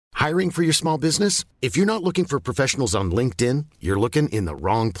Hiring for your small business? If you're not looking for professionals on LinkedIn, you're looking in the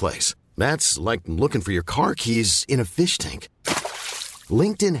wrong place. That's like looking for your car keys in a fish tank.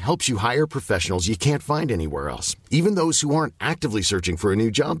 LinkedIn helps you hire professionals you can't find anywhere else, even those who aren't actively searching for a new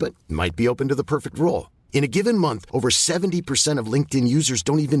job but might be open to the perfect role. In a given month, over 70% of LinkedIn users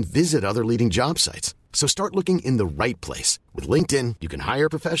don't even visit other leading job sites. So start looking in the right place. With LinkedIn, you can hire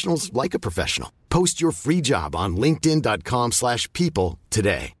professionals like a professional. Post your free job on linkedin.com/people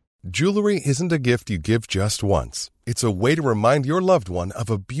today. Jewelry isn't a gift you give just once. It's a way to remind your loved one of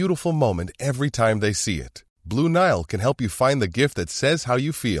a beautiful moment every time they see it. Blue Nile can help you find the gift that says how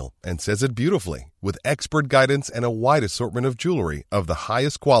you feel and says it beautifully, with expert guidance and a wide assortment of jewelry of the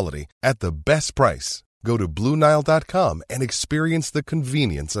highest quality at the best price. Go to BlueNile.com and experience the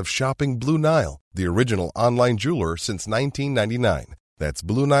convenience of shopping Blue Nile, the original online jeweler since 1999. That's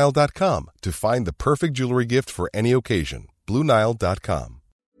BlueNile.com to find the perfect jewelry gift for any occasion. BlueNile.com.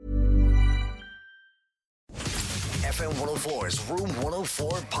 FM 104's Room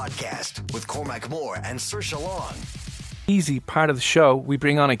 104 podcast with Cormac Moore and Saoirse Long. Easy part of the show, we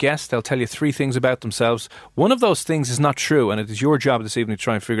bring on a guest. They'll tell you 3 things about themselves. One of those things is not true, and it is your job this evening to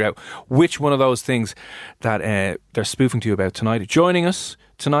try and figure out which one of those things that they're spoofing to you about tonight. Joining us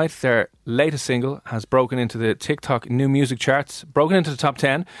tonight, their latest single has broken into the TikTok new music charts, broken into the top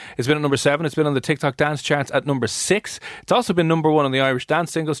 10. It's been at number 7. It's been on the TikTok dance charts at number 6. It's also been number 1 on the Irish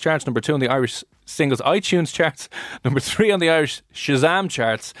dance singles charts, number 2 on the Irish singles iTunes charts, number 3 on the Irish Shazam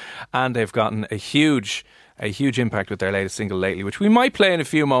charts, and they've gotten a huge impact with their latest single lately, which we might play in a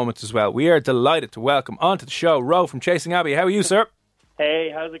few moments as well. We are delighted to welcome onto the show Ro from Chasing Abbey. How are you, sir?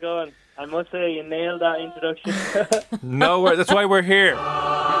 Hey, how's it going? I must say you nailed that introduction. No, that's why we're here.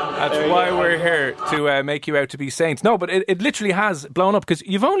 That's why we're here, to make you out to be saints. No, but it literally has blown up because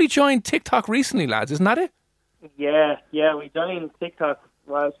you've only joined TikTok recently, lads, isn't that it? Yeah, we joined TikTok,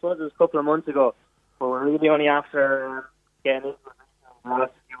 well, I suppose it was a couple of months ago, but we're really only after getting into it in the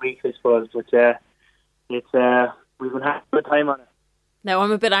last few weeks, I suppose, but we've been having a good time on it. Now,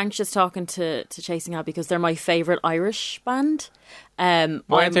 I'm a bit anxious talking to Chasing Abbey because they're my favourite Irish band. Why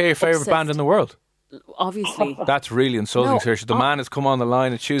aren't they your favourite band in the world? Obviously. That's really insulting, Saoirse. The man has come on the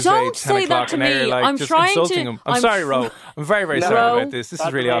line at Tuesday at 10 o'clock and you're like, just insulting him. I'm sorry, Ro. I'm very, very sorry about this. This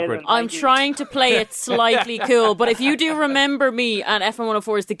is really awkward. I'm trying to play it slightly cool, but if you do remember me at FM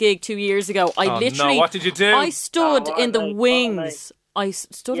 104's The Gig 2 years ago, I literally... what did you do? I stood in the wings. I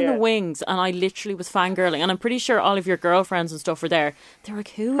stood in the wings and I literally was fangirling, and I'm pretty sure all of your girlfriends and stuff were there. They were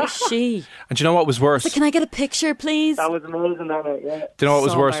like, who is she? And do you know what was worse? Like, can I get a picture, please? That was amazing, that night, yeah. Do you know what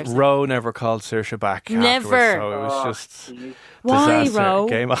was worse? Ro never called Saoirse back. Never. Afterwards, so it was just Why, disaster. Ro?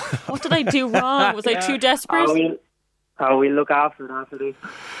 Game on. What did I do wrong? Was I too desperate? We look after it after this.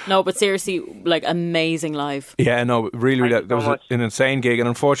 No, but seriously, like, amazing live. Yeah, no, really. That was an insane gig, and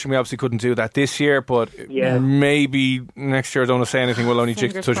unfortunately we obviously couldn't do that this year, but maybe next year. I don't want to say anything, we'll only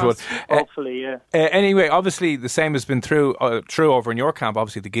touch wood. Hopefully, yeah. Anyway, obviously the same has been true over in your camp.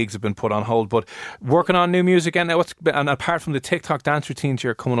 Obviously the gigs have been put on hold, but working on new music, and apart from the TikTok dance routines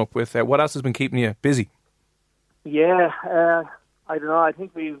you're coming up with, what else has been keeping you busy? Yeah, I don't know, I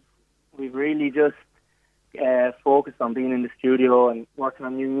think we've really just focused on being in the studio and working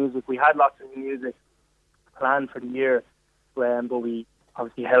on new music. We had lots of new music planned for the year, but we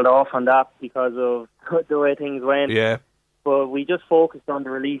obviously held off on that because of the way things went. Yeah. But we just focused on the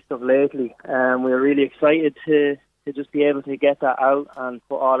release of lately, and we were really excited to just be able to get that out and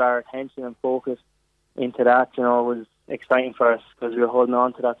put all our attention and focus into that. You know, it was exciting for us because we were holding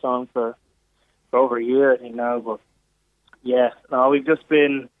on to that song for over a year, I think now. But yeah, no, we've just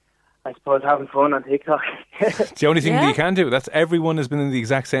been, I suppose, having fun on TikTok. It's the only thing that you can do. That's everyone has been in the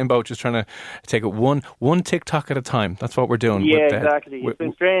exact same boat, just trying to take it one TikTok at a time. That's what we're doing. Yeah, exactly. It's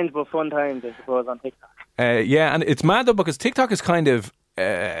been strange but fun times, I suppose, on TikTok. Yeah, and it's mad though because TikTok has kind of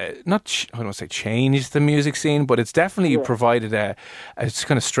I don't want to say changed the music scene, but it's definitely provided a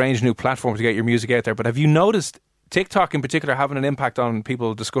kind of strange new platform to get your music out there. But have you noticed TikTok in particular having an impact on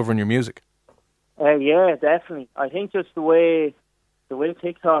people discovering your music? Yeah, definitely. I think just the way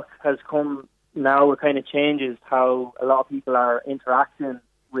TikTok has come now, it kind of changes how a lot of people are interacting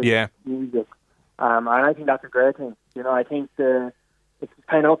with music. And I think that's a great thing. You know, I think it's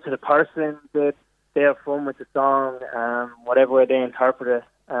kind of up to the person that they have fun with the song, whatever way they interpret it,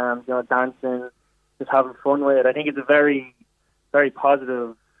 you know, dancing, just having fun with it. I think it's a very, very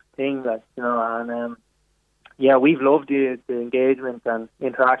positive thing, like, you know, and we've loved the engagement and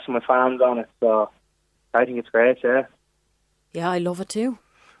interaction with fans on it, so I think it's great, yeah. Yeah, I love it too.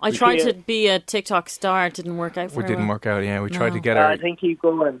 I tried to be a TikTok star. It didn't work out for me. It didn't work out, yeah. We tried to get her... I think keep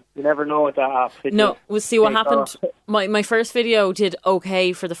going. You never know what that app... No, we'll see what happened. My first video did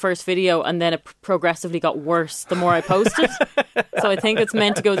okay for the first video, and then it progressively got worse the more I posted. So I think it's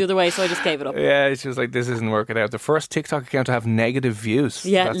meant to go the other way, so I just gave it up. Yeah, it's just like, this isn't working out. The first TikTok account to have negative views.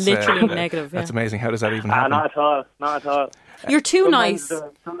 Yeah, that's, literally negative. That's amazing. How does that even happen? Not at all. You're too nice.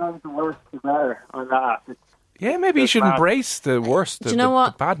 Sometimes the worst is better on that app. Yeah, maybe you should embrace the worst, Do you know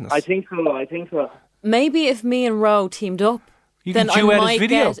what? The badness. I think so. Maybe if me and Ro teamed up, you can duet his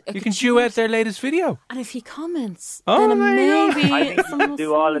video. You can duet their latest video. And if he comments, then maybe... I think you can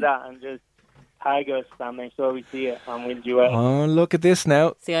do all of that and just tag us and make sure we see it and we'll duet. Oh, look at this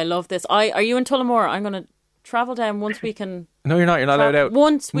now. See, I love this. Are you in Tullamore? I'm going to travel down once we can... No, you're not. You're not allowed out.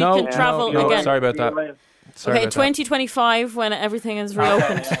 Once we can travel again. Sorry about that. Okay, 2025 when everything is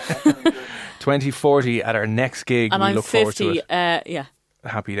reopened. 2040 at our next gig. And we I'm look 50. Forward to it. Yeah.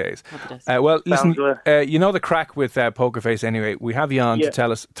 Happy days. Well, listen, you know the crack with Poker Face anyway. We have you on to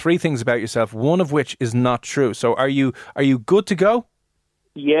tell us 3 things about yourself, one of which is not true. So are you good to go?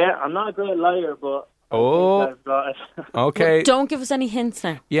 Yeah, I'm not a great liar, but Oh, okay. Well, don't give us any hints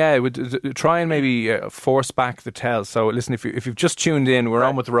now. Yeah, try and maybe force back the tell. So listen, if you've just tuned in, we're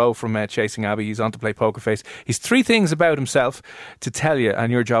on with Ro from Chasing Abbey. He's on to play Poker Face. He's 3 things about himself to tell you, and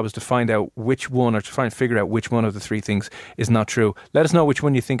your job is to find out which one, or to try and figure out which one of the 3 things is not true. Let us know which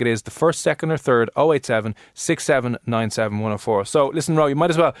one you think it is, the first, second or third, 087 6797 104. So listen, Ro, you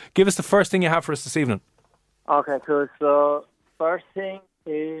might as well give us the first thing you have for us this evening. Okay, cool. So first thing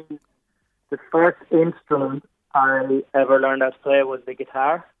is, the first instrument I ever learned how to play was the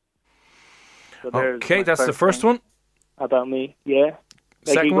guitar. So okay, that's the first one. About me, yeah.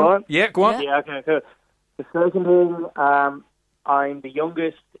 Second one? Yeah, go on. Yeah, okay, cool. The second thing, I'm the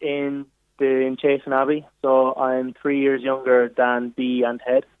youngest in Chasing Abbey, so I'm 3 years younger than Dee and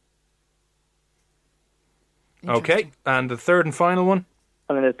Ted. Okay, and the third and final one?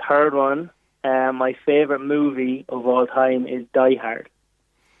 And then the third one, my favourite movie of all time is Die Hard.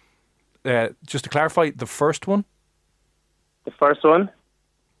 Just to clarify, the first one? The first one?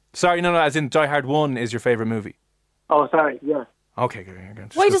 Sorry, no, as in Die Hard 1 is your favourite movie. Oh, sorry, yeah. Okay,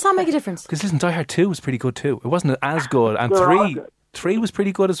 good. Why does that make a difference? Because listen, Die Hard 2 was pretty good too. It wasn't as good. And 3 was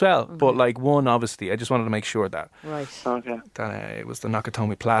pretty good as well. Okay. But like 1, obviously, I just wanted to make sure that. Right. Okay. That it was the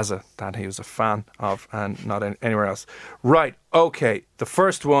Nakatomi Plaza that he was a fan of and not anywhere else. Right, okay. The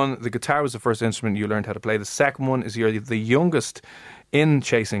first one, the guitar was the first instrument you learned how to play. The second one is you're the youngest in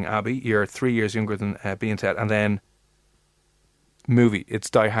Chasing Abbey. You're 3 years younger than Bea and Ted. And then movie, it's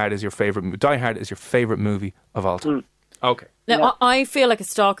Die Hard is your favourite. Die Hard is your favourite movie of all time. Okay. Now, I feel like a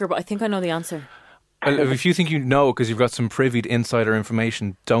stalker, but I think I know the answer. If you think you know because you've got some privied insider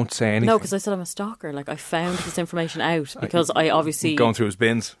information, don't say anything. No, because I said I'm a stalker. Like, I found this information out because I obviously... Going through his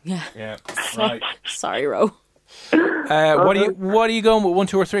bins. Yeah. Right. Sorry, Ro. What are you going with, 1,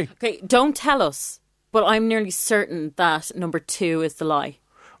 2 or 3? Okay, don't tell us, but I'm nearly certain that number 2 is the lie.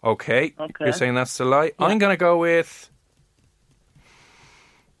 Okay. You're saying that's the lie? Yeah. I'm going to go with...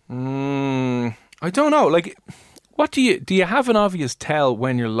 I don't know. Like, what do you have an obvious tell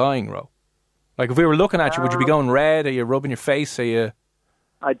when you're lying, Ro? Like, if we were looking at you, would you be going red? Are you rubbing your face? Are you...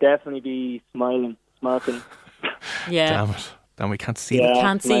 I'd definitely be smiling, smirking. Yeah. Damn it. Then we can't see that.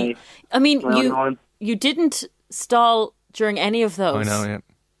 Can't see. I mean, you didn't stall during any of those. I know,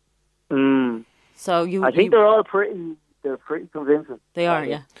 yeah. So I think they're pretty convincing. They are,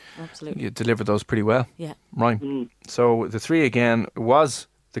 yeah. Absolutely. You delivered those pretty well. Yeah. Right. So the 3 again was...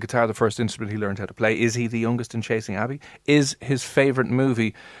 the guitar, the first instrument he learned how to play. Is he the youngest in Chasing Abbey? Is his favourite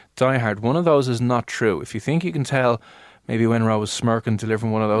movie Die Hard? One of those is not true. If you think you can tell, maybe when Ro was smirking,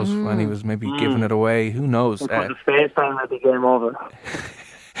 delivering one of those when he was maybe giving it away, who knows? The face time at the game over.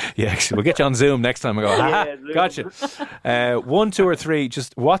 Yeah, actually, we'll get you on Zoom next time. I go, gotcha. 1, 2 or 3,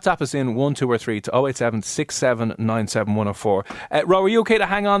 just WhatsApp us in 1, 2 or 3 to 087 6797 104. Ro, are you okay to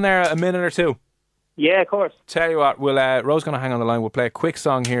hang on there a minute or two? Yeah, of course. Tell you what, Ro's going to hang on the line. We'll play a quick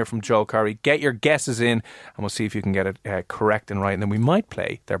song here from Joel Corry. Get your guesses in, and we'll see if you can get it correct and right. And then we might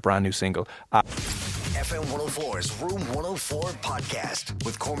play their brand new single. FM 104's Room 104 podcast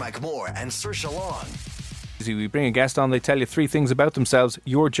with Cormac Moore and Saoirse Long. We bring a guest on, they tell you 3 things about themselves.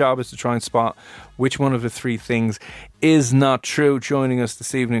 Your job is to try and spot which one of the 3 things is not true. Joining us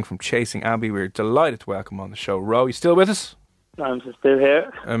this evening from Chasing Abbey, we're delighted to welcome on the show Ro. You still with us? I'm still here.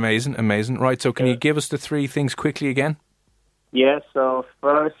 Amazing. Right, so can you give us the 3 things quickly again? Yeah, so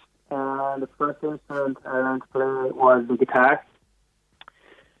first, the first instrument I learned to play was the guitar.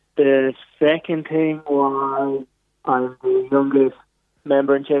 The second thing was I'm the youngest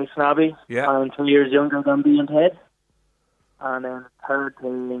member in Chasing Abbey. Yeah. I'm 2 years younger than Bea and Ted. And then the third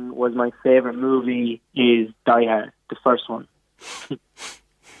thing was my favourite movie is Die Hard, the first one.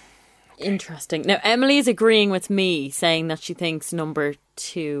 Interesting. Now, Emily is agreeing with me, saying that she thinks number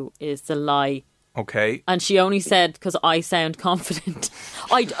 2 is the lie. Okay. And she only said because I sound confident.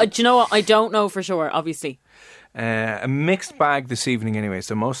 Do you know what? I don't know for sure, obviously. A mixed bag this evening anyway,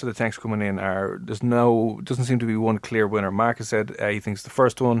 so most of the texts coming in doesn't seem to be one clear winner. Mark has said he thinks the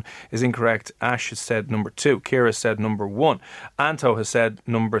first one is incorrect. Ash has said number 2. Kira said number 1. Anto has said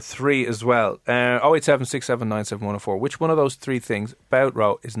number 3 as well. 08767971004. Which one of those 3 things about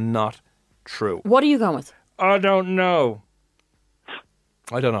Ro is not true? What are you going with? I don't know.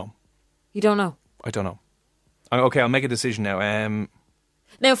 You don't know? I don't know. Okay, I'll make a decision now.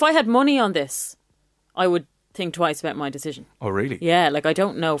 Now, if I had money on this, I would think twice about my decision. Oh, really? Yeah, like I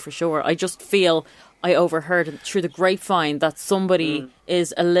don't know for sure. I just feel I overheard through the grapevine that somebody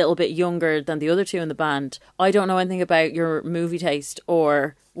is a little bit younger than the other 2 in the band. I don't know anything about your movie taste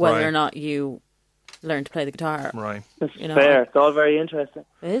or whether or not you learned to play the guitar. Right. It's fair. It's all very interesting.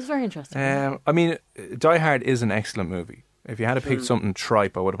 It is very interesting. I mean, Die Hard is an excellent movie. If you had to pick something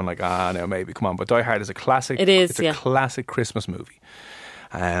tripe, I would have been like, no, maybe, come on. But Die Hard is a classic. It is, It's a classic Christmas movie.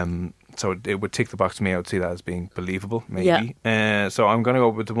 So it would tick the box to me. I would see that as being believable, maybe. Yeah. So I'm going to go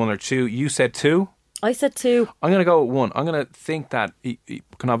with the 1 or 2. You said 2? I said 2. I'm going to go with 1. I'm going to think that you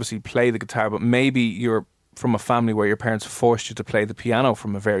can obviously play the guitar, but maybe you're from a family where your parents forced you to play the piano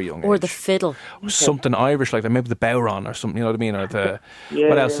from a very young age. Or the fiddle. Or something Irish like that. Maybe the bowron or something, you know what I mean? Or the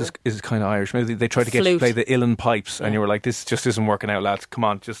what else is kind of Irish? Maybe they tried to get you to play the uilleann pipes and you were like, this just isn't working out, lads. Come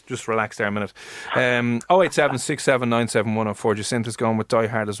on, just relax there a minute. 08767971004. Jacinta's going with Die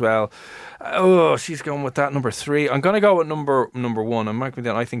Hard as well. Oh, she's going with that number 3. I'm going to go with number 1. I'm marking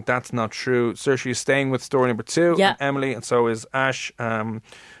down. I think that's not true. Saoirse is staying with story number 2. Yeah. And Emily, and so is Ash.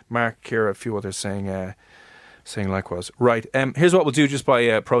 Mark, Kira, a few others saying likewise. Right, here's what we'll do just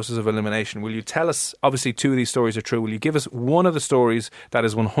by process of elimination. Will you tell us, obviously 2 of these stories are true, will you give us one of the stories that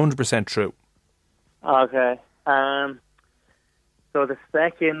is 100% true? Okay. So the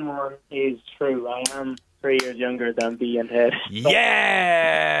second one is true. I am 3 years younger than B and Ted.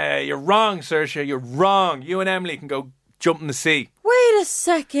 Yeah! You're wrong, Saoirse, you're wrong. You and Emily can go jump in the sea. Wait a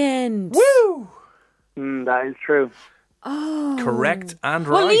second. Woo! That is true. Oh. Correct and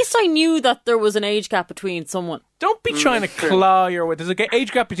right. Well, at least I knew that there was an age gap between someone. Don't be trying to claw your way. There's an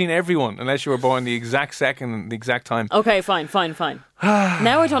age gap between everyone, unless you were born the exact second, the exact time. Okay, fine.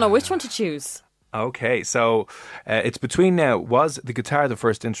 Now I don't know which one to choose. Okay, so it's between now, was the guitar the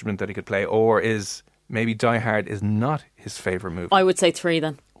first instrument that he could play, or is maybe Die Hard is not his favourite movie? I would say 3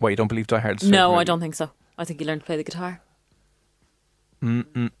 then. Why, you don't believe Die Hard is his favourite No, movie? I don't think so. I think he learned to play the guitar.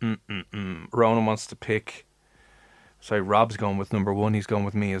 Ronan wants to pick... Sorry, Rob's going with number 1. He's going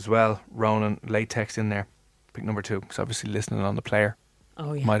with me as well. Ronan, late text in there. Pick number 2. He's obviously listening on the player.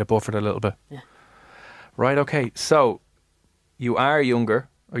 Oh, yeah. Might have buffered a little bit. Yeah. Right, okay. So, you are younger,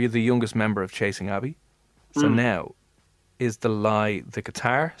 or you're the youngest member of Chasing Abbey. So now, is the lie the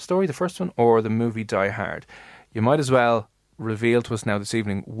guitar story, the first one, or the movie Die Hard? You might as well reveal to us now this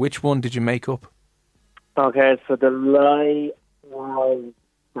evening, which one did you make up? Okay, so the lie was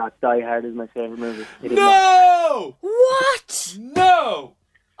that Die Hard is my favourite movie. No! What? No!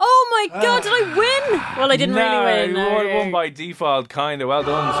 Oh my God, did I win? Well, I didn't really win. You won by default, kind of. Well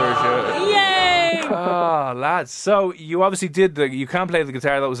done, Saoirse. Yay! Oh, lads. So, you obviously you can't play the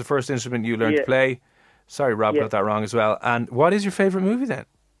guitar. That was the first instrument you learned to play. Sorry, Rob got that wrong as well. And what is your favourite movie then?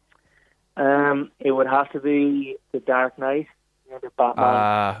 It would have to be The Dark Knight. The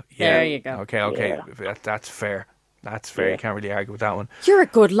Batman. There you go. Okay. Yeah. That's fair. That's fair. You can't really argue with that one. You're a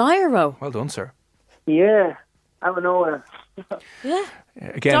good liar, Ro. Well done, sir. Yeah. Out of nowhere. Yeah.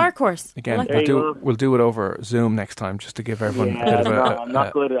 Again, Dark Horse. Again, we'll do it over Zoom next time just to give everyone a bit of a... I'm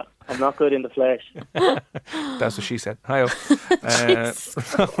not good in the flesh. That's what she said. Hi-oh.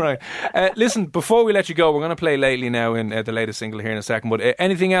 Right. Listen, before we let you go, we're going to play Lately now in the latest single here in a second. But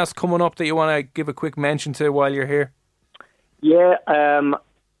anything else coming up that you want to give a quick mention to while you're here? Yeah,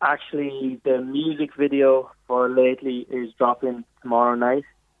 actually, the music video for Lately is dropping tomorrow night.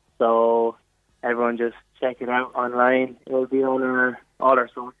 So everyone just check it out online. It will be on all our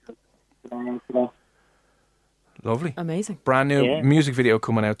socials. Lovely. Amazing. Brand new music video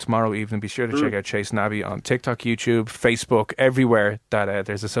coming out tomorrow evening. Be sure to check out Chasing Abbey on TikTok, YouTube, Facebook, everywhere that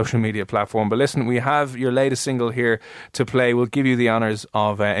there's a social media platform. But listen, we have your latest single here to play. We'll give you the honours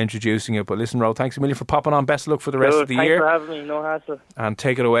of introducing it. But listen, Ro, thanks a million for popping on. Best of luck for the rest of the year. Thanks for having me. No hassle. And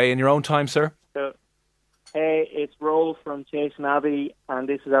take it away in your own time, sir. So, hey, it's Ro from Chasing Abbey, and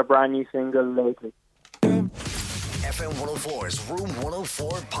this is our brand new single, Lately. FM 104's Room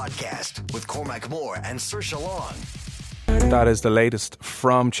 104 podcast with Cormac Moore and Saoirse Long. That is the latest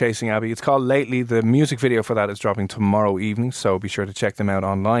from Chasing Abbey. It's called Lately. The music video for that is dropping tomorrow evening, so be sure to check them out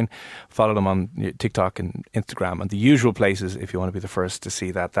online. Follow them on TikTok and Instagram and the usual places if you want to be the first to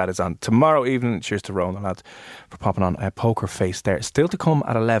see that. That is on tomorrow evening. Cheers to Rowan, the lads, for popping on Poker Face there. Still to come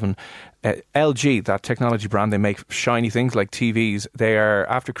at 11. LG, that technology brand, they make shiny things like TVs. They are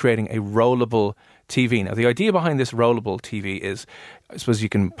after creating a rollable TV. Now, the idea behind this rollable TV is, I suppose you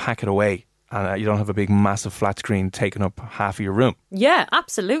can pack it away and you don't have a big massive flat screen taking up half of your room. Yeah,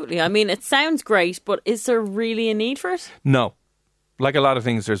 absolutely. I mean, it sounds great, but is there really a need for it? No. Like a lot of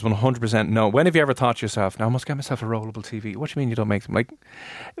things, there's 100% no. When have you ever thought to yourself, now I must get myself a rollable TV? What do you mean you don't make them? Like,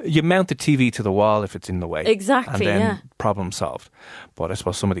 you mount the TV to the wall if it's in the way. Exactly, and then yeah. problem solved. But I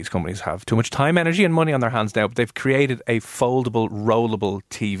suppose some of these companies have too much time, energy and money on their hands now. But they've created a foldable, rollable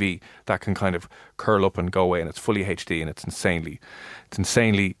TV that can kind of curl up and go away, and it's fully HD, and it's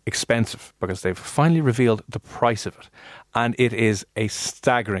insanely expensive because they've finally revealed the price of it. And it is a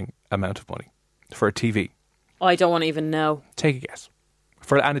staggering amount of money for a TV. I don't want to even know. Take a guess.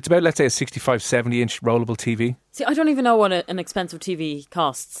 And it's about, let's say, a 65, 70-inch rollable TV. See, I don't even know what an expensive TV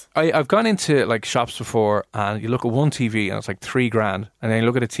costs. I've gone into like shops before and you look at one TV and it's like $3,000, and then you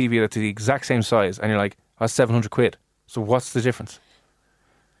look at a TV that's the exact same size and you're like, that's 700 quid. So what's the difference?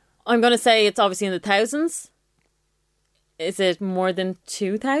 I'm going to say it's obviously in the thousands. Is it more than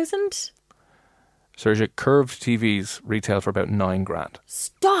 2,000? Sergio, curved TVs retail for about $9,000.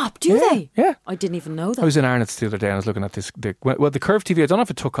 Stop, do they? Yeah. I didn't even know that. I was in Arnott's the other day and I was looking at this. The curved TV, I don't know if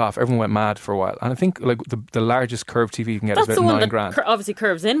it took off. Everyone went mad for a while. And I think like the largest curved TV you can get That's is about the one $9,000. that obviously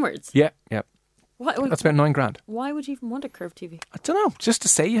curves inwards. Yeah. That's about $9,000. Why would you even want a curved TV? I don't know. Just to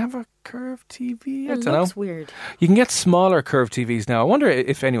say you have a curved TV? I It don't know. looks weird. You can get smaller curved TVs now. I wonder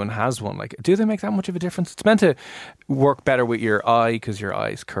if anyone has one. Like, do they make that much of a difference? It's meant to work better with your eye because your eye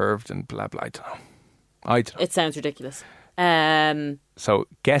is curved and blah, blah. I don't know. It sounds ridiculous. So,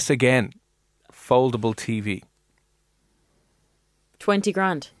 guess again. Foldable TV.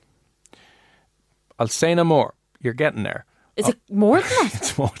 20,000. I'll say no more. You're getting there. Is it more than that?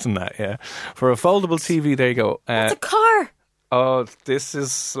 It's more than that, yeah. For a foldable TV, there you go. It's a car. Oh, this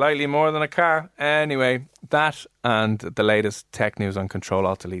is slightly more than a car. Anyway, that and the latest tech news on Control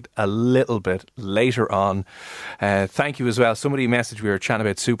Alt Delete a little bit later on. Thank you as well. Somebody messaged, we were chatting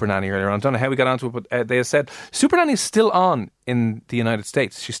about Super Nanny earlier on. I don't know how we got onto it, but they said Super Nanny is still on in the United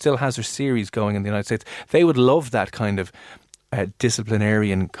States. She still has her series going in the United States. They would love that kind of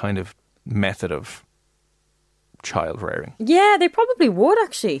disciplinarian kind of method of child rearing. Yeah, they probably would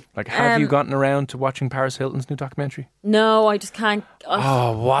actually. Like, have you gotten around to watching Paris Hilton's new documentary? No, I just can't.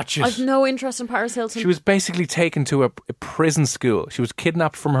 Watch it. I've no interest in Paris Hilton. She was basically taken to a prison school. She was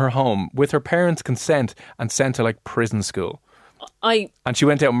kidnapped from her home with her parents' consent and sent to like prison school. And she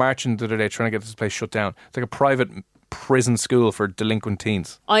went out marching the other day trying to get this place shut down. It's like a private prison school for delinquent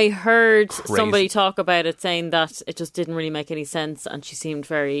teens. I heard Crazy. somebody talk about it, saying that it just didn't really make any sense, and she seemed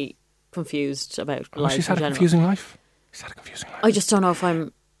very confused about life. She's had in a general. confusing life. She's had a confusing life. I just don't know if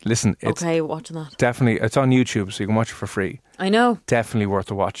I'm it's okay watching that. Definitely, it's on YouTube, so you can watch it for free. I know. Definitely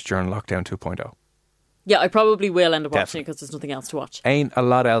worth a watch during Lockdown 2.0. Yeah, I probably will end up watching Definitely. it because there's nothing else to watch. Ain't a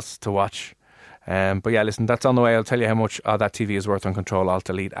lot else to watch. But yeah, listen, that's on the way. I'll tell you how much that TV is worth on Control Alt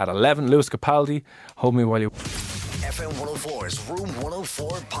Delete at 11. Lewis Capaldi, hold me while you... FM 104's Room 104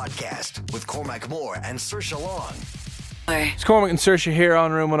 podcast with Cormac Moore and Saoirse Long. It's Cormac and Saoirse here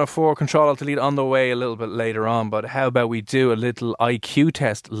on Room 104. Control Alt Delete on the way a little bit later on. But how about we do a little IQ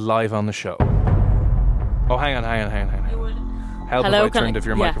test live on the show? Oh, hang on. Help Hello, if I turned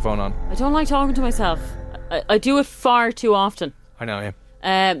your microphone on. I don't like talking to myself. I do it far too often. I know,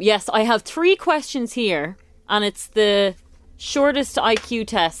 yeah. Yes, I have 3 questions here, and it's the shortest IQ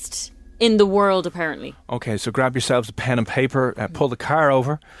test in the world, apparently. Okay, so grab yourselves a pen and paper, pull the car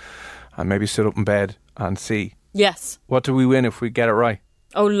over, and maybe sit up in bed and see. Yes. What do we win if we get it right?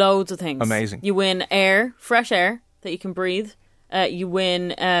 Oh, loads of things. Amazing. You win air, fresh air that you can breathe. You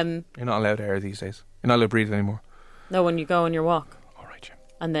win... You're not allowed air these days. You're not allowed to breathe anymore. No, when you go on your walk. All right, Jim.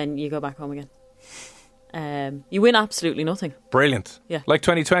 And then you go back home again. You win absolutely nothing. Brilliant. Yeah. Like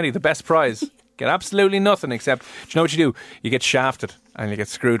 2020, the best prize. Get absolutely nothing except, do you know what you do? You get shafted and you get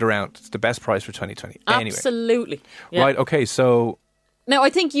screwed around. It's the best prize for 2020. Anyway. Absolutely. Yeah. Right, okay, so... Now,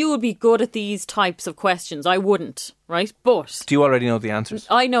 I think you would be good at these types of questions. I wouldn't, right? But... Do you already know the answers?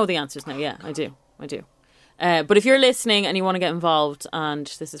 I know the answers now, yeah, I do. But if you're listening and you want to get involved, and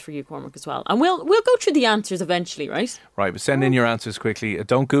this is for you, Cormac, as well, and we'll go through the answers eventually, right? Right, but send in your answers quickly.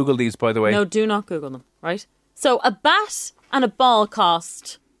 Don't Google these, by the way. No, do not Google them, right? So a bat and a ball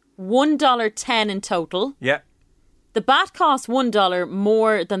cost $1.10 in total. Yeah. The bat costs $1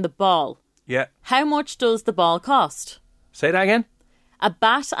 more than the ball. Yeah. How much does the ball cost? Say that again? A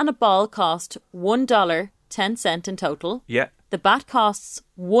bat and a ball cost $1.10 in total. Yeah. The bat costs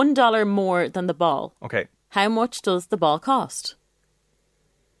 $1 more than the ball. Okay. How much does the ball cost?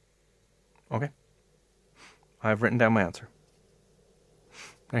 Okay. I've written down my answer.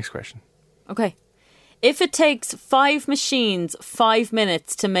 Next question. Okay. If it takes 5 machines 5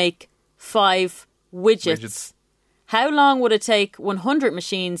 minutes to make 5 widgets, how long would it take 100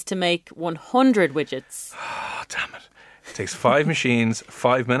 machines to make 100 widgets? Oh, damn it. It takes 5 machines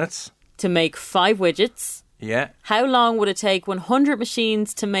 5 minutes to make 5 widgets. Yeah. How long would it take 100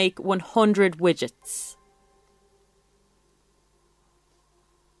 machines to make 100 widgets?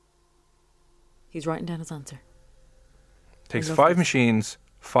 He's writing down his answer. It takes 5 machines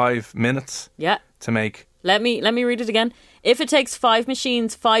 5 minutes. Yeah. To make. Let me read it again. If it takes 5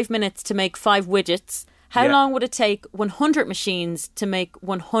 machines 5 minutes to make 5 widgets, how long would it take 100 machines to make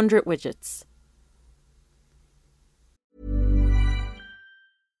 100 widgets?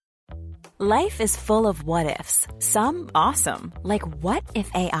 Life is full of what-ifs. Some awesome, like what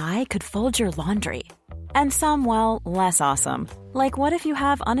if AI could fold your laundry? And some, well, less awesome, like what if you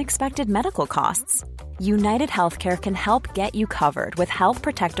have unexpected medical costs? United Healthcare can help get you covered with Health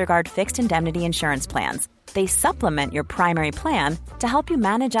Protector Guard fixed indemnity insurance plans. They supplement your primary plan to help you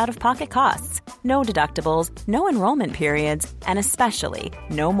manage out-of-pocket costs. No deductibles, no enrollment periods, and especially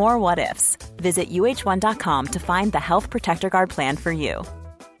no more what-ifs. Visit uh1.com to find the Health Protector Guard plan for you.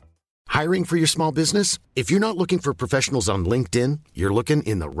 Hiring for your small business? If you're not looking for professionals on LinkedIn, you're looking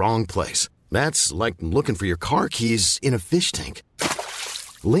in the wrong place. That's like looking for your car keys in a fish tank.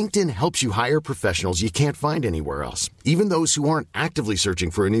 LinkedIn helps you hire professionals you can't find anywhere else, even those who aren't actively searching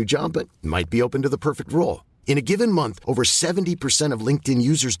for a new job but might be open to the perfect role. In a given month, over 70% of LinkedIn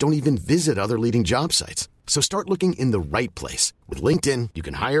users don't even visit other leading job sites. So start looking in the right place. With LinkedIn, you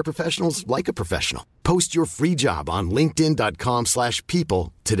can hire professionals like a professional. Post your free job on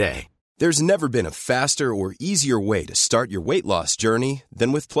linkedin.com/people today. There's never been a faster or easier way to start your weight loss journey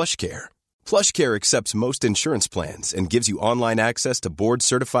than with PlushCare. PlushCare accepts most insurance plans and gives you online access to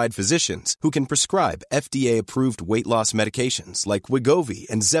board-certified physicians who can prescribe FDA-approved weight loss medications like Wegovy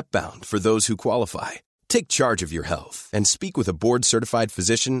and Zepbound for those who qualify. Take charge of your health and speak with a board-certified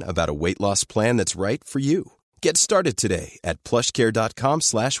physician about a weight loss plan that's right for you. Get started today at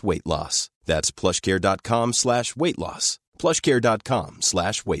plushcare.com/weightloss. That's plushcare.com/weightloss.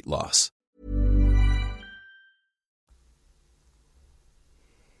 plushcare.com/weightloss.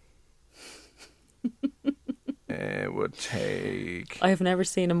 It would take... I have never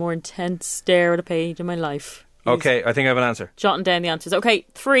seen a more intense stare at a page in my life. Okay, I think I have an answer. Jotting down the answers. Okay,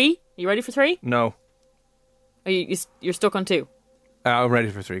 3. You ready for 3? No. Are you're stuck on 2? I'm ready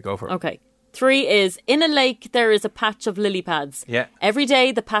for 3. Go for it. Okay. 3 is, in a lake there is a patch of lily pads. Yeah. Every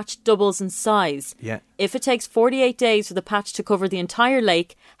day the patch doubles in size. Yeah. If it takes 48 days for the patch to cover the entire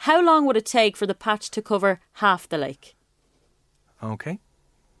lake, how long would it take for the patch to cover half the lake? Okay. Do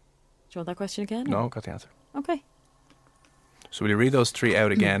you want that question again? No, got the answer. Okay. So will you read those 3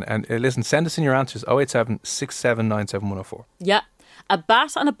 out again? And listen, send us in your answers, 087 6797 104. Yeah. A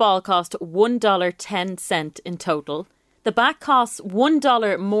bat and a ball cost $1.10 in total. The bat costs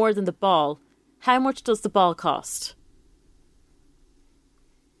 $1 more than the ball. How much does the ball cost?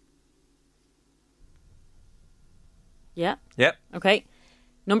 Yeah? Yep. Okay.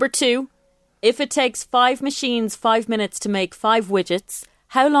 Number 2. If it takes 5 machines 5 minutes to make 5 widgets,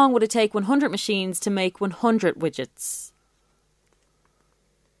 how long would it take 100 machines to make 100 widgets?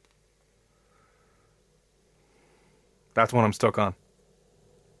 That's one I'm stuck on.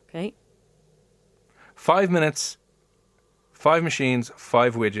 Okay. 5 minutes, 5 machines,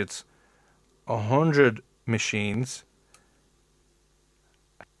 5 widgets, 100 machines.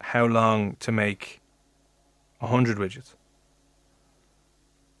 How long to make 100 widgets?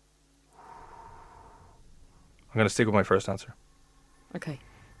 I'm going to stick with my first answer. Okay.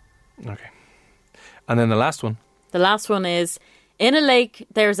 Okay. And then the last one. The last one is, in a lake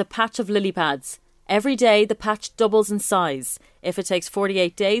there's a patch of lily pads. Every day the patch doubles in size. If it takes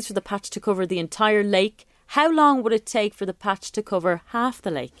 48 days for the patch to cover the entire lake, how long would it take for the patch to cover half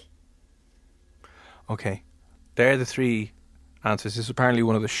the lake? Okay. They're the 3 answers. This is apparently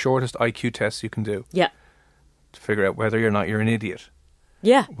one of the shortest IQ tests you can do. Yeah. To figure out whether or not you're an idiot.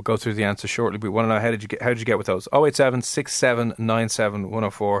 Yeah. We'll go through the answers shortly, but we want to know how did you get with those? 087 6797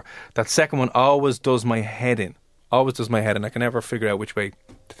 104. That second one always does my head in. Always does my head in. I can never figure out which way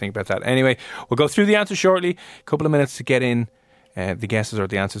to think about that. Anyway, we'll go through the answers shortly. A couple of minutes to get in the guesses or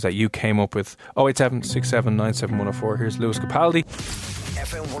the answers that you came up with. 087 6797 104. Here's Lewis Capaldi.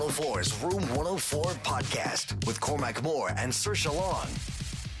 FM 104's Room 104 podcast with Cormac Moore and Saoirse Long.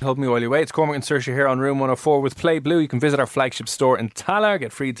 Help me while you wait. It's Cormac and Saoirse here on Room 104 with Play Blue. You can visit our flagship store in Tallaght.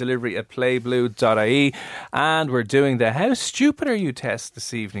 Get free delivery at playblue.ie. And we're doing the How Stupid Are You test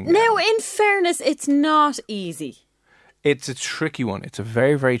this evening. Now, in fairness, it's not easy. It's a tricky one. It's a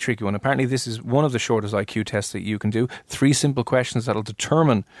very, very tricky one. Apparently, this is one of the shortest IQ tests that you can do. 3 simple questions that'll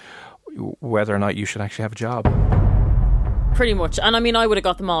determine whether or not you should actually have a job. Pretty much. And I mean, I would have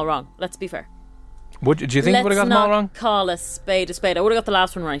got them all wrong. Let's be fair. Do you think you would have got them all wrong? Let's not call a spade a spade. I would have got the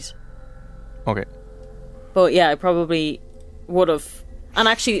last one right. Okay. But yeah, I probably would have. And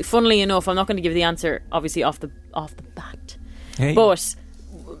actually, funnily enough, I'm not going to give the answer, obviously, off the bat. Hey. But,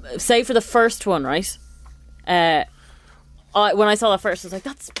 say for the first one, right? When I saw that first, I was like,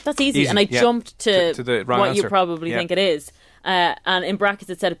 that's easy. And I jumped to the wrong what answer. you probably think it is. And in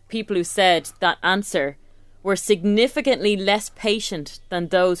brackets it said people who said that answer were significantly less patient than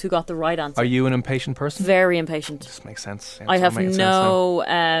those who got the right answer. Are you an impatient person? Very impatient. This makes sense. Yeah, I have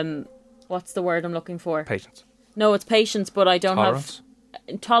no... what's the word I'm looking for? Patience. No, it's patience, but I don't Tolerance?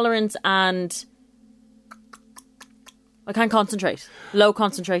 have... Tolerance and... I can't concentrate. Low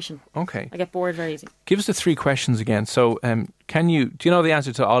concentration. Okay. I get bored very easy. Give us the 3 questions again. So, do you know the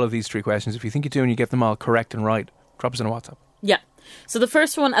answer to all of these 3 questions? If you think you do and you get them all correct and right, drop us in a WhatsApp. Yeah. So the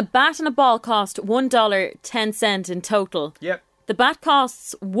first one, a bat and a ball cost $1.10 in total. Yep. The bat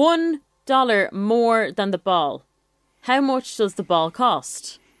costs $1 more than the ball. How much does the ball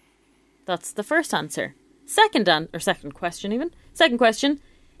cost? That's the first answer. Second question even. Second question.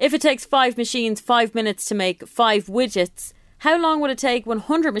 If it takes 5 machines 5 minutes to make 5 widgets, how long would it take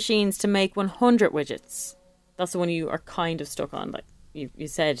 100 machines to make 100 widgets? That's the one you are kind of stuck on. Like you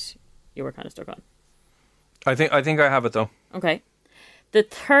said you were kind of stuck on. I think I have it though. Okay. The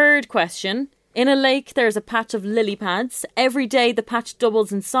third question. In a lake, there's a patch of lily pads. Every day, the patch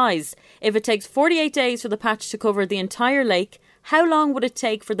doubles in size. If it takes 48 days for the patch to cover the entire lake, how long would it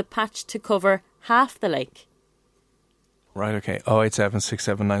take for the patch to cover half the lake? Right, okay.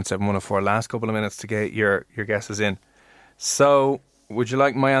 087-679-7104. Last couple of minutes to get your guesses in. So, would you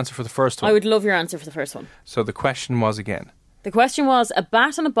like my answer for the first one? I would love your answer for the first one. So the question was again? The question was, a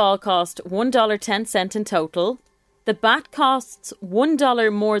bat and a ball cost $1.10 in total. The bat costs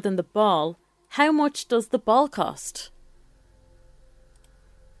 $1 more than the ball. How much does the ball cost?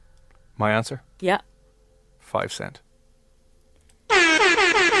 My answer? Yeah. 5 cents.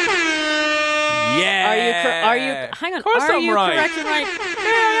 Yeah. Are you? Hang on. Of course are I'm you right. correct and right?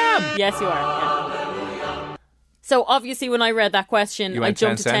 Yeah, I am. Yes, you are. Yeah. So obviously, when I read that question, I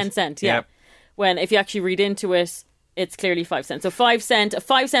jumped to 10 cent. Yeah. Yep. When if you actually read into it, it's clearly 5 cents. So 5 cent, a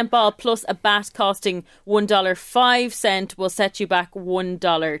 5 cent ball plus a bat costing $1 5 cent will set you back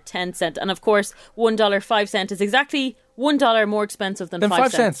 $1 10 cent. And of course, $1 5 cent is exactly $1 more expensive than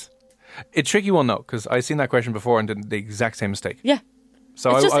 5 cents. A tricky one though, because I've seen that question before and did the exact same mistake. Yeah.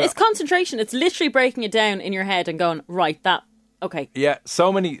 So it's concentration. It's literally breaking it down in your head and going, right, that, okay. Yeah,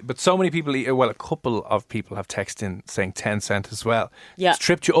 so many people, well, a couple of people have texted in saying 10 cent as well. Yeah. It's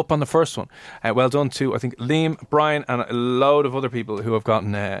tripped you up on the first one. Well done to, I think, Liam, Brian, and a load of other people who have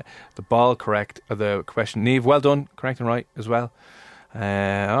gotten the ball correct, or the question. Niamh, well done, correct and right as well.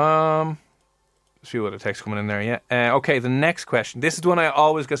 A few other texts coming in there, yeah. Okay, the next question. This is the one I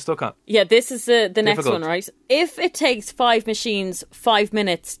always get stuck on. Yeah, this is the next one, right? If it takes 5 machines 5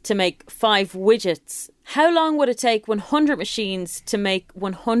 minutes to make 5 widgets, how long would it take 100 machines to make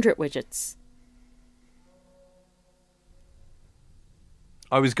 100 widgets?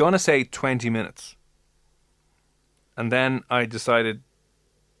 I was going to say 20 minutes. And then I decided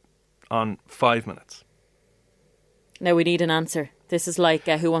on 5 minutes. Now we need an answer. This is like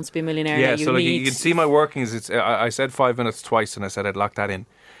Who Wants to Be a Millionaire? Yeah, now so like you can see my workings. I said 5 minutes twice and I said I'd lock that in.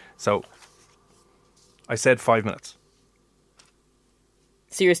 So I said 5 minutes.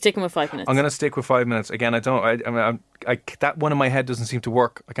 So you're sticking with 5 minutes? I'm going to stick with 5 minutes. Again, that one in my head doesn't seem to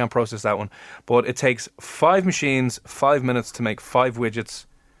work. I can't process that one. But it takes 5 machines, 5 minutes to make 5 widgets.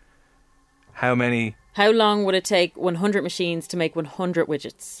 How many? How long would it take 100 machines to make 100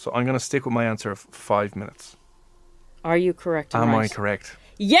 widgets? So I'm going to stick with my answer of 5 minutes. Are you correct? Am I correct?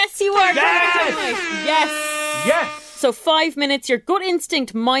 Yes, you are. Yes! Correct. Right. Yes. Yes. So 5 minutes. Your gut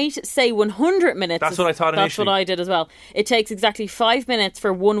instinct might say 100 minutes. That's what I thought initially. That's what I did as well. It takes exactly 5 minutes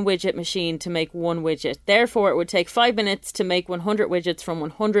for one widget machine to make one widget. Therefore, it would take 5 minutes to make 100 widgets from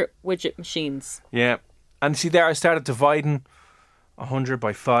 100 widget machines. Yeah. And see there, I started dividing 100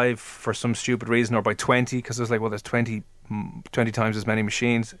 by 5 for some stupid reason, or by 20, because I was like, well, there's 20 times as many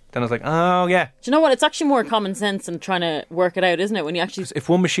machines. Then I was like, oh yeah. Do you know what? It's actually more common sense than trying to work it out, isn't it? When you actually, if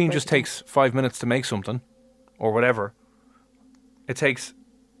one machine just takes 5 minutes to make something, or whatever, it takes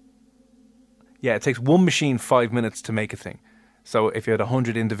one machine 5 minutes to make a thing. So if you had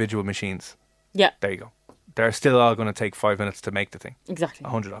 100 individual machines, Yeah. there you go. They're still all going to take 5 minutes to make the thing. Exactly.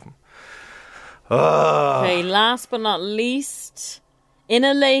 100 of them. Oh. Okay, last but not least. In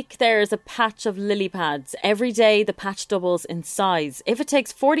a lake, there is a patch of lily pads. Every day, the patch doubles in size. If it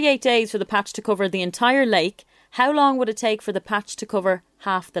takes 48 days for the patch to cover the entire lake, how long would it take for the patch to cover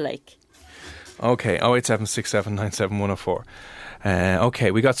half the lake? Okay, 08767971004.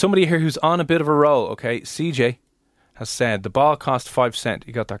 Okay, we got somebody here who's on a bit of a roll. Okay, CJ has said the ball cost 5 cents.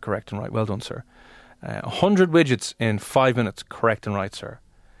 You got that correct and right. Well done, sir. 100 widgets in 5 minutes. Correct and right, sir.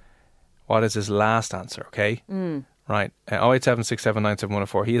 What is his last answer? Okay. Right.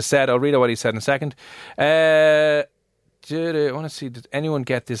 08767971004. He has said, I'll read out what he said in a second. I want to see, did anyone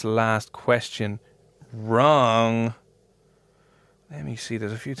get this last question wrong? Let me see,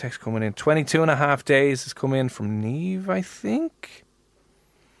 there's a few texts coming in. 22 and a half days has come in from Neve, I think.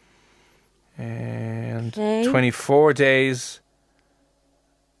 And 24 days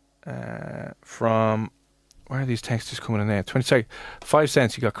from... Where are these texts just coming in there? 5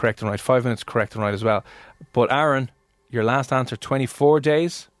 cents you got correct and right. 5 minutes correct and right as well. But Aaron, your last answer, 24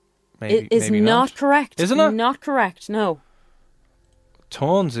 days? It is maybe not correct. Isn't it? Not correct, no.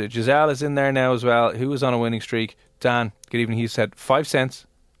 Tons. Giselle is in there now as well, who was on a winning streak. Dan, good evening. He said 5 cents,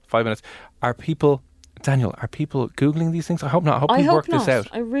 5 minutes. Daniel, are people Googling these things? I hope not. I hope we work this out.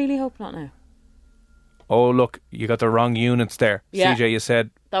 I really hope not now. Oh, look, you got the wrong units there. Yeah. CJ, you said...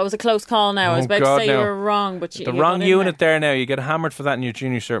 That was a close call now. I was about to say you were wrong, but you the wrong unit there now. You get hammered for that in your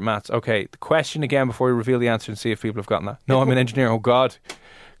junior cert maths. Okay, the question again before we reveal the answer and see if people have gotten that. No, I'm an engineer. Oh, God.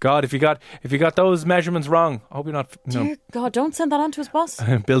 God, if you got those measurements wrong, I hope you're not... Dear God, don't send that on to his boss.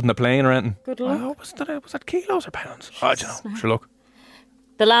 Building a plane or anything. Good luck. Oh, was that kilos or pounds? I don't know. Sure, look.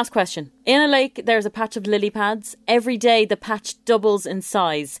 The last question. In a lake, there's a patch of lily pads. Every day, the patch doubles in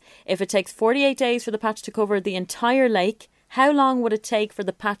size. If it takes 48 days for the patch to cover the entire lake, how long would it take for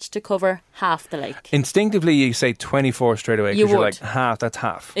the patch to cover half the lake? Instinctively, you say 24 straight away because you're like, half, that's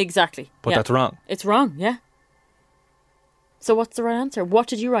half. Exactly. But that's wrong. It's wrong, yeah. So what's the right answer? What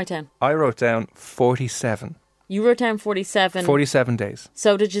did you write down? I wrote down 47. You wrote down 47. 47 days.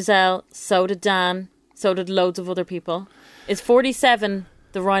 So did Giselle, so did Dan, so did loads of other people. Is 47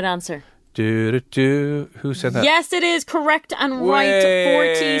 the right answer? Who said that? Yes, it is correct and right.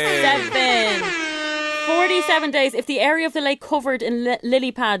 47. 47 days. If the area of the lake covered in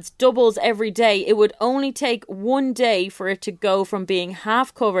lily pads doubles every day, it would only take 1 day for it to go from being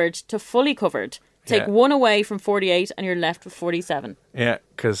half covered to fully covered. Take one away from 48 and you're left with 47. Yeah,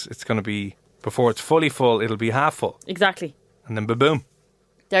 because it's going to be, before it's fully full, it'll be half full. Exactly. And then boom.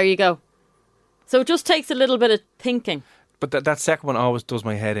 There you go. So it just takes a little bit of thinking. But that second one always does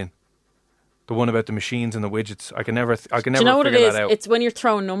my head in. The one about the machines and the widgets. I can never Do you know what it is? It's when you're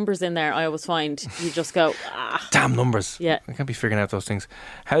throwing numbers in there, I always find you just go, damn numbers. Yeah. I can't be figuring out those things.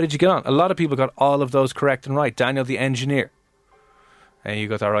 How did you get on? A lot of people got all of those correct and right. Daniel, the engineer. And you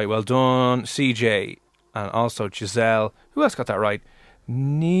got that right. Well done. CJ. And also Giselle. Who else got that right?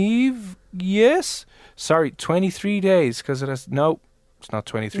 Neve. Yes. Sorry, 23 days. Because it has... No, it's not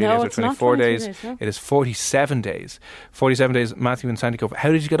 23 days or 24 days. No. It is 47 days. 47 days, Matthew and Sandy Cove.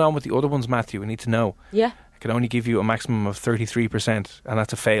 How did you get on with the other ones, Matthew? We need to know. Yeah. I can only give you a maximum of 33%, and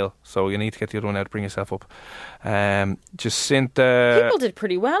that's a fail. So you need to get the other one out to bring yourself up. Jacinta... People did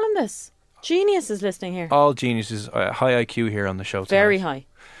pretty well in this. Genius is listening here. All geniuses. High IQ here on the show tonight. Very high.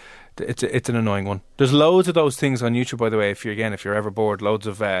 It's an annoying one. There's loads of those things on YouTube, by the way. If you're ever bored, loads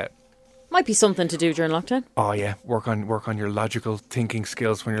of... Might be something to do during lockdown. Oh yeah, work on your logical thinking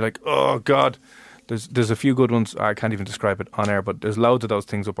skills when you're like, oh God. There's a few good ones. I can't even describe it on air, but there's loads of those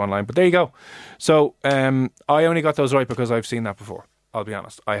things up online. But there you go. So I only got those right because I've seen that before. I'll be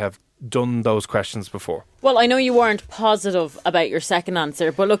honest. I have done those questions before. Well, I know you weren't positive about your second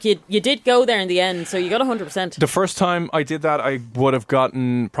answer, but look, you did go there in the end, so you got 100%. The first time I did that, I would have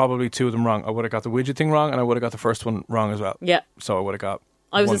gotten probably two of them wrong. I would have got the widget thing wrong, and I would have got the first one wrong as well. Yeah. So I would have got...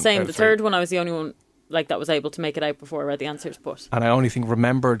 I was the same. The third one, I was the only one that was able to make it out before I read the answers. But and I only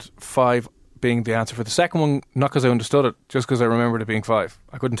remembered 5 being the answer for the second one, not because I understood it, just because I remembered it being 5.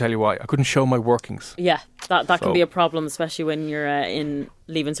 I couldn't tell you why. I couldn't show my workings. Yeah, that can be a problem, especially when you're in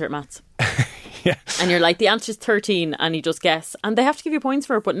Leaving Cert Maths. Yeah. And you're like, the answer's 13, and you just guess. And they have to give you points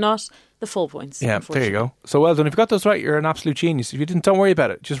for it, but not the full points. Yeah, there you go. So well done. If you got those right, you're an absolute genius. If you didn't, don't worry about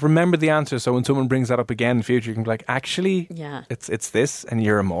it. Just remember the answer, so when someone brings that up again in the future, you can be like, actually, it's this, and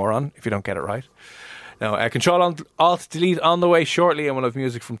you're a moron if you don't get it right. Now, Control Alt Delete on the way shortly, and we'll have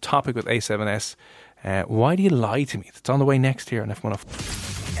music from Topic with A7S. Why do you lie to me? It's on the way next here on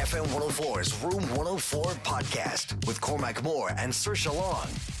F104. FM 104's Room 104 podcast with Cormac Moore and Saoirse Long.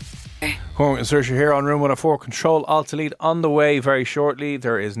 Cormac and Saoirse here on Room 104. Control Alt Delete on the way very shortly.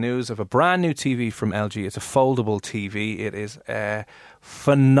 There is news of a brand new TV from LG. It's a foldable TV. It is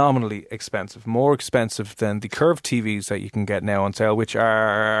phenomenally expensive, more expensive than the curved TVs that you can get now on sale, which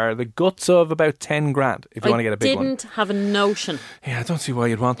are the guts of about 10 grand if you want to get a big one. I didn't have a notion. Yeah, I don't see why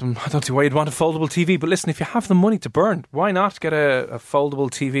you'd want them. I don't see why you'd want a foldable TV. But listen, if you have the money to burn, why not get a foldable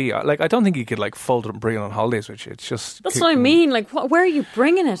TV? Like, I don't think you could like fold it and bring it on holidays, which it's just... That's what I mean. Like, where are you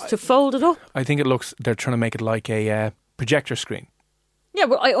bringing it to fold it up? I think they're trying to make it like a projector screen. Yeah,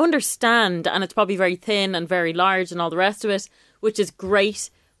 well, I understand, and it's probably very thin and very large and all the rest of it, which is great.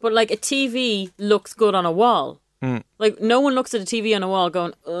 But like a TV looks good on a wall. Like no one looks at a TV on a wall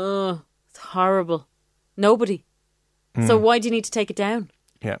going, "Ugh, it's horrible." Nobody. So why do you need to take it down?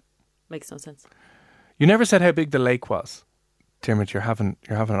 Yeah, makes no sense. You never said how big the lake was. Dermot, you're having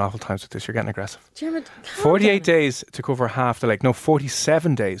an awful time with this. You're getting aggressive. Dermot, 48 days to cover half the lake. No,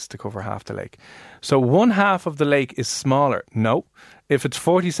 47 days to cover half the lake. So one half of the lake is smaller. No. If it's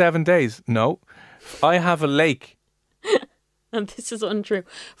 47 days, no. I have a lake. And this is untrue.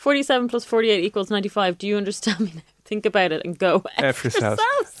 47 plus 48 equals 95. Do you understand me now? Think about it and go. F yourself.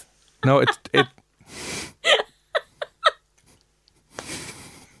 No, it.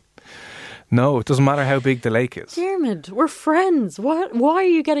 No, it doesn't matter how big the lake is. Dermot, we're friends. Why are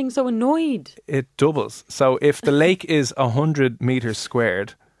you getting so annoyed? It doubles. So if the lake is 100 metres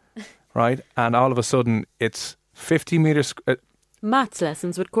squared, right, and all of a sudden it's 50 metres... Maths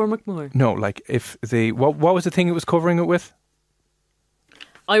lessons with Cormac Moore. No, like if the... What was the thing it was covering it with?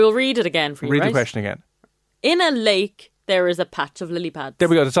 I will read it again for you, Read right? the question again. In a lake, there is a patch of lily pads. There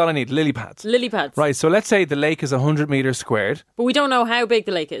we go. That's all I need. Lily pads. Lily pads. Right. So let's say the lake is 100 metres squared. But we don't know how big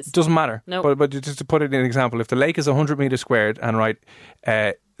the lake is. Doesn't matter. No. But just to put it in an example, if the lake is 100 metres squared and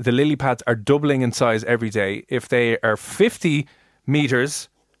the lily pads are doubling in size every day, if they are 50 metres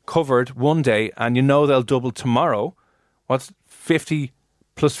covered one day and you know they'll double tomorrow, what's 50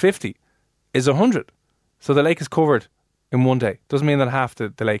 plus 50 is 100. So the lake is covered in one day. Doesn't mean that half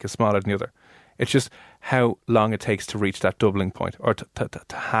the lake is smaller than the other. It's just how long it takes to reach that doubling point, or to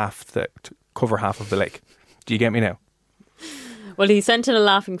cover half of the lake. Do you get me now? Well, he sent in a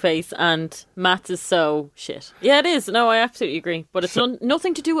laughing face, and maths is so shit. Yeah, it is. No, I absolutely agree. But it's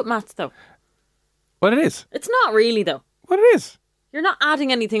nothing to do with maths, though. Well, it is. It's not really, though. Well, it is. You're not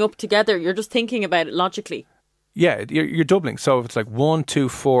adding anything up together. You're just thinking about it logically. Yeah, you're doubling. So if it's like 1, 2,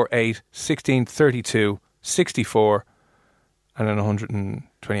 4, 8, 16, 32, 64... and then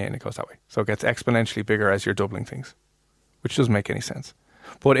 128, and it goes that way. So it gets exponentially bigger as you're doubling things, which doesn't make any sense.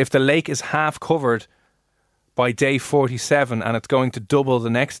 But if the lake is half covered by day 47 and it's going to double the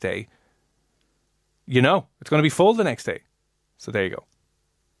next day, you know, it's going to be full the next day. So there you go.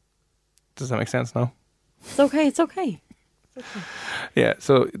 Does that make sense? No? It's okay. It's okay. Yeah,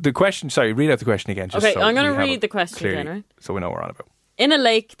 so the question, sorry, read out the question again. Just I'm going to read the question again, right? So we know what we're on about. In a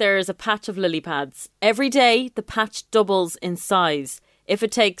lake, there is a patch of lily pads. Every day, the patch doubles in size. If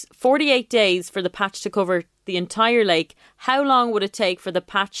it takes 48 days for the patch to cover the entire lake, how long would it take for the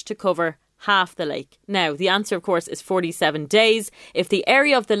patch to cover half the lake? Now, the answer, of course, is 47 days. If the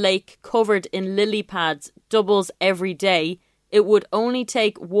area of the lake covered in lily pads doubles every day, it would only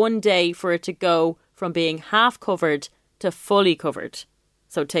take 1 day for it to go from being half covered to fully covered.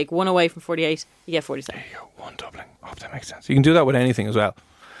 So take 1 away from 48, you get 47. There you go, 1 doubling. I hope that makes sense. You can do that with anything as well.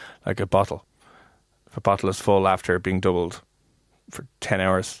 Like a bottle. If a bottle is full after being doubled for 10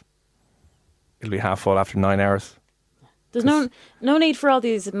 hours, it'll be half full after 9 hours. There's no need for all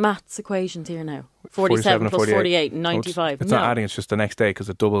these maths equations here now. 47 plus 48, 95. It's not adding, it's just the next day because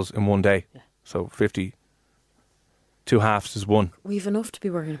it doubles in 1 day. Yeah. So 50, 2 halves is 1. We've enough to be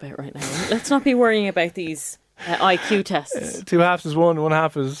worrying about right now. Let's not be worrying about these IQ tests. 2 halves is 1, 1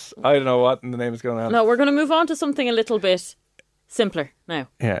 half is I don't know what, and the name is going on. No, we're going to move on to something a little bit simpler now.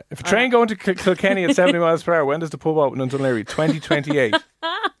 Yeah. If a train going to Kilkenny at 70 miles per hour, when does the pub open in Dunleary? 2028.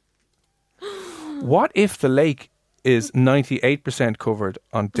 What if the lake is 98% covered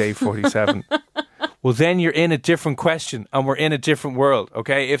on day 47? Well, then you're in a different question and we're in a different world,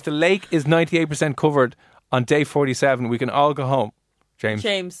 okay? If the lake is 98% covered on day 47, we can all go home.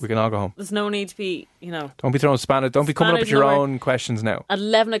 James, we can all go home. There's no need to be, Don't be throwing Spanish. Don't be coming up with your own questions now. At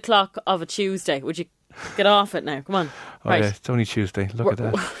 11 o'clock of a Tuesday. Would you get off it now? Come on. Right. Yeah, it's only Tuesday. Look at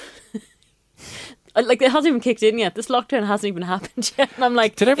that. Like, it hasn't even kicked in yet. This lockdown hasn't even happened yet. And I'm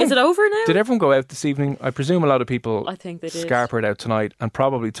like, is it over now? Did everyone go out this evening? I presume a lot of people I think they did. Scarpered out tonight and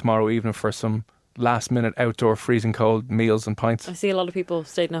probably tomorrow evening for some last minute outdoor freezing cold meals and pints. I see a lot of people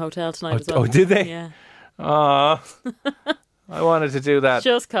stayed in a hotel tonight as well. Oh, did they? Yeah. I wanted to do that.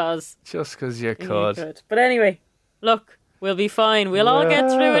 Just cause you could. But anyway, look, We'll be fine. We'll all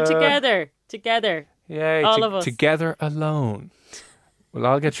get through it together. Together. Yay, all of us. Together alone. We'll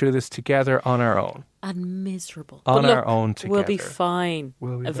all get through this together on our own. And miserable. On our own together. We'll be fine.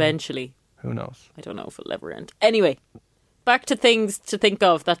 Eventually. Who knows? I don't know if it'll ever end. Anyway, back to things to think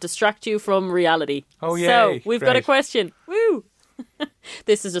of that distract you from reality. Oh, yeah. So, we've got a question. Woo!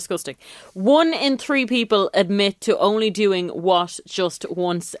 This is disgusting. 1 in 3 people admit to only doing what just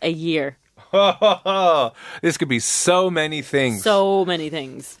once a year. This could be so many things. So many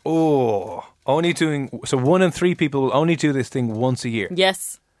things. Oh, only doing... So 1 in 3 people will only do this thing once a year.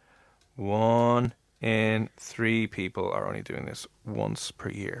 Yes. 1 in 3 people are only doing this once per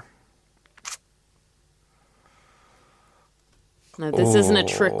year. Now, this isn't a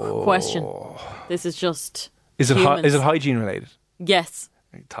trick question. This is just Is it hygiene related? Yes.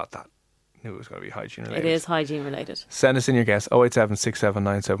 I thought that. Knew it was going to be hygiene related. It is hygiene related. Send us in your guess. 087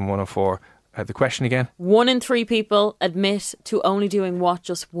 6797 104. The question again? 1 in 3 people admit to only doing what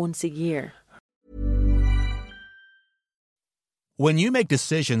just once a year. When you make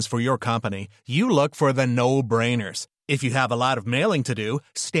decisions for your company, you look for the no-brainers. If you have a lot of mailing to do,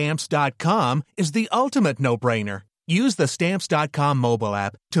 Stamps.com is the ultimate no-brainer. Use the Stamps.com mobile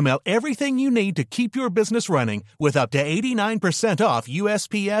app to mail everything you need to keep your business running with up to 89% off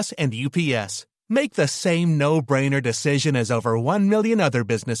USPS and UPS. Make the same no-brainer decision as over 1 million other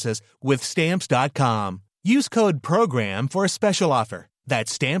businesses with Stamps.com. Use code PROGRAM for a special offer.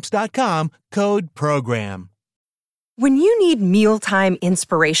 That's Stamps.com, code PROGRAM. When you need mealtime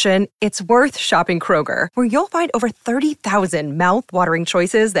inspiration, it's worth shopping Kroger, where you'll find over 30,000 mouth-watering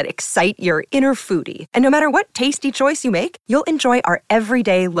choices that excite your inner foodie. And no matter what tasty choice you make, you'll enjoy our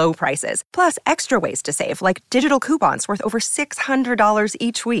everyday low prices, plus extra ways to save, like digital coupons worth over $600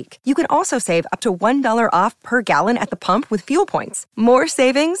 each week. You can also save up to $1 off per gallon at the pump with fuel points. More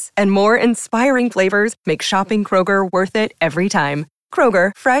savings and more inspiring flavors make shopping Kroger worth it every time.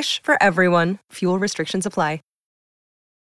 Kroger, fresh for everyone. Fuel restrictions apply.